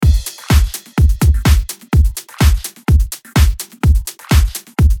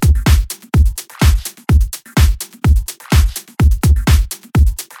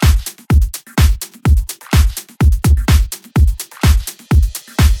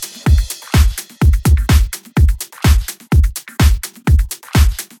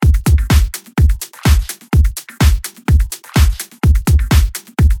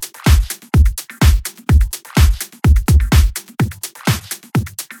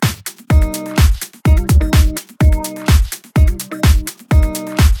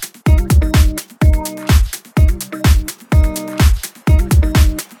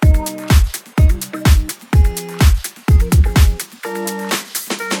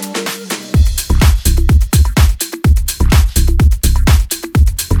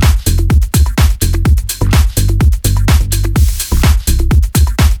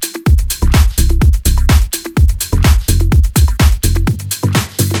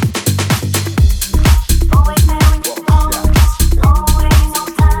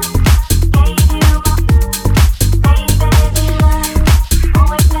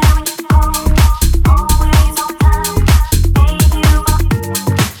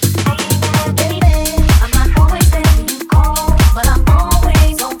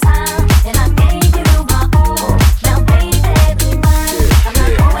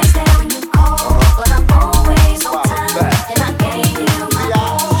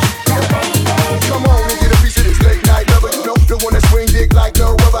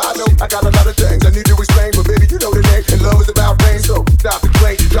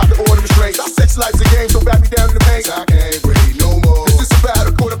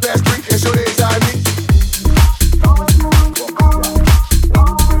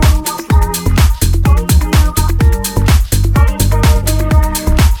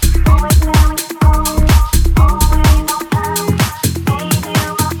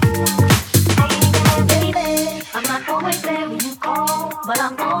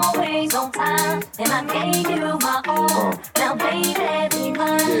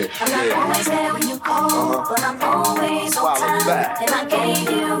always there when you call, but I'm always on time. And I gave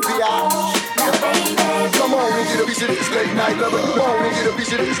you my all. Now, baby, come on and get a piece of this late night lover. Come on and get a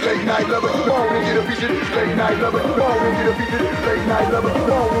piece of this late night lover. Come on and get a piece of this late night lover. Come on and get a piece of this late night lover.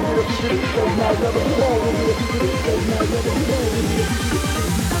 Come on and get a piece of this late night lover. Come on and get a piece of this late night lover.